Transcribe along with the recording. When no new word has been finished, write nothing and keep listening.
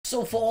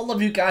So for all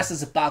of you guys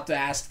that's about to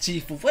ask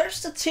Tifa,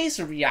 where's the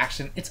teaser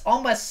reaction? It's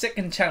on my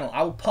second channel.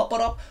 I will pop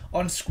it up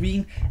on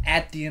screen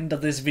at the end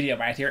of this video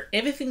right here.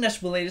 Everything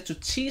that's related to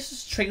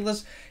teasers,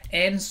 trailers,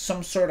 and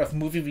some sort of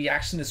movie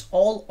reaction is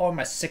all on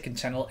my second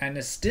channel, and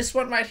it's this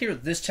one right here.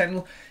 This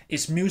channel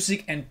is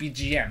music and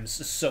BGMs.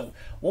 So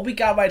what we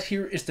got right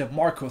here is the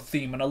Marco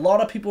theme, and a lot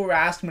of people were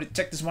asking me to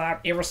check this one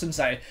out ever since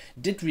I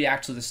did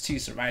react to this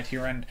teaser right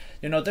here. And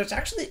you know, there's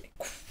actually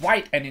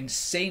quite an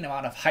insane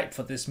amount of hype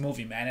for this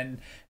movie, man, and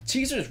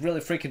teaser is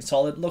really freaking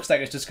solid. Looks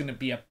like it's just gonna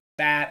be a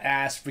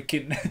badass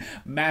freaking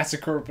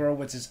massacre, bro,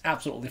 which is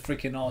absolutely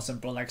freaking awesome,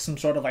 bro. Like some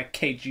sort of like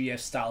KGF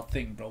style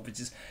thing, bro, which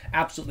is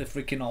absolutely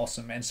freaking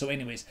awesome, man. So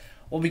anyways,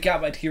 what we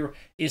got right here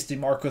is the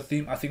Marco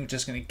theme. I think we're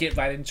just gonna get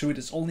right into it.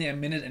 It's only 1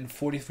 minute and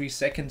 43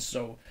 seconds,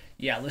 so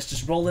yeah, let's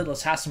just roll it.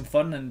 Let's have some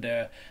fun,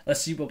 and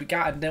let's see what we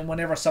got. And then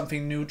whenever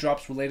something new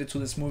drops related to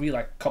this movie,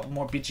 like a couple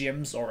more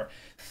BGMs or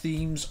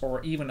themes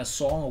or even a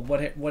song or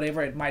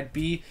whatever it might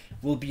be,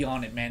 we'll be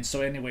on it, man.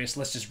 So anyways,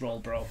 let's just roll,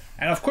 bro.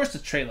 And of course the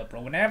trailer,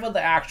 bro. Whenever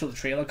the actual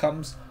trailer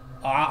comes,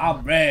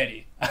 I'm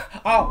ready.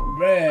 I'm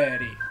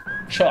ready.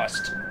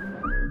 Trust.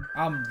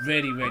 I'm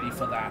ready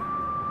for that.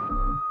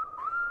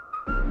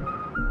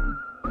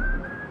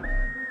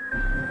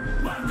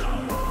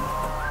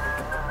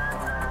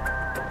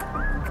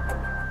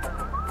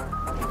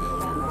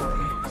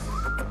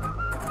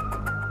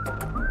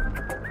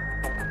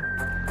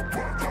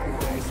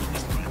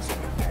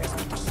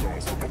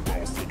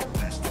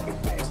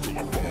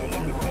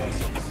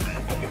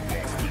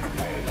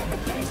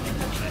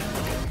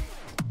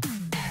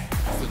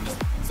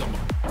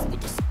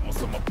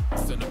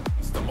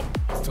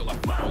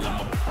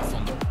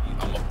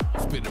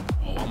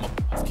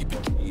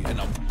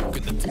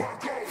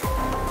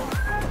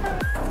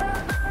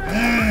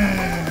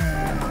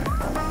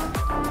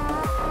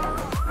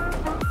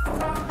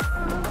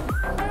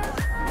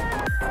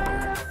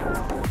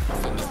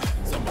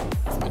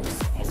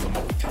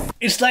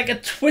 It's like a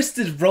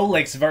twisted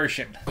Rolex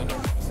version.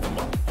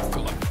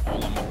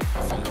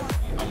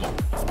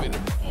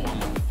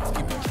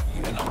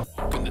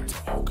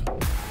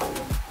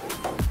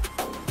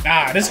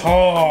 Ah, this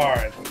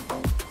hard.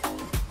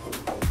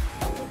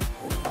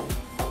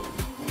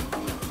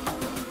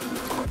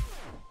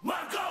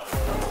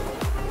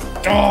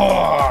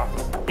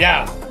 Oh,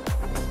 yeah.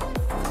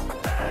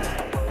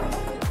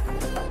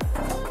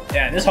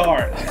 Yeah, this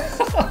hard.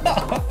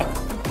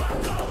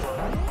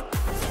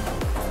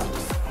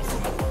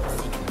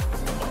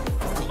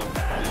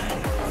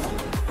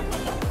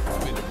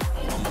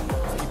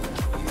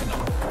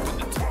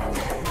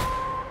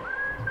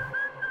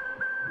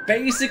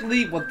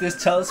 Basically, what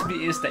this tells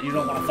me is that you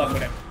don't want to fuck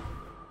with him.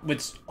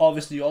 Which,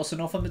 obviously, you also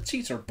know from the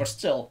teaser, but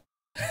still.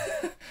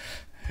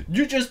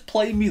 You just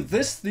play me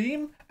this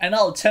theme, and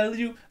I'll tell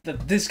you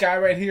that this guy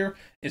right here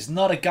is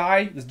not a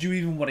guy that you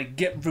even want to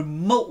get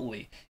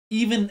remotely,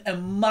 even a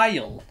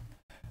mile.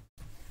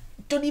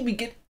 Don't even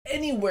get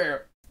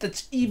anywhere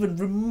that's even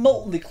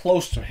remotely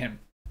close to him,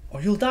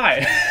 or you'll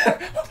die.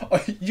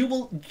 Or you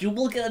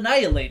will get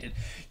annihilated.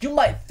 You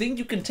might think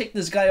you can take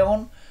this guy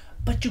on,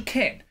 but you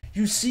can't.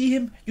 You see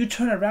him, you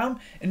turn around,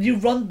 and you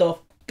run the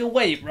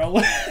away,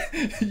 bro.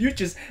 You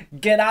just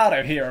get out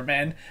of here,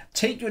 man.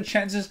 Take your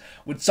chances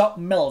with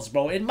something else,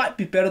 bro. It might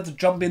be better to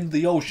jump in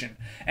the ocean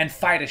and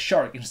fight a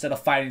shark instead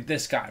of fighting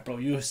this guy, bro.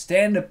 You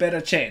stand a better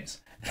chance.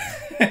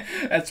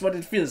 That's what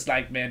it feels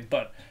like, man.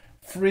 But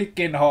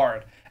freaking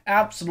hard.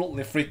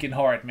 Absolutely freaking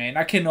hard, man.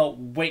 I cannot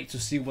wait to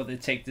see where they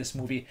take this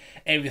movie.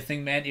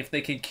 Everything, man. If they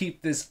can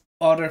keep this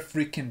utter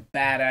freaking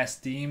badass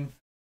theme,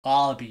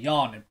 I'll be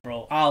on it,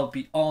 bro. I'll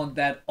be on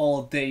that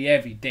all day,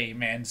 every day,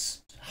 man.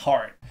 It's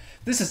hard.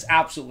 This is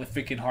absolutely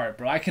freaking hard,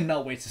 bro. I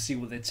cannot wait to see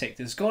where they take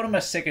this. Go to my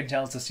second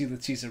channel to see the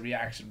teaser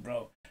reaction,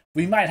 bro.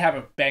 We might have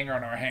a banger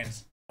on our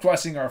hands.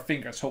 Crossing our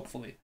fingers,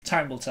 hopefully.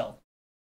 Time will tell.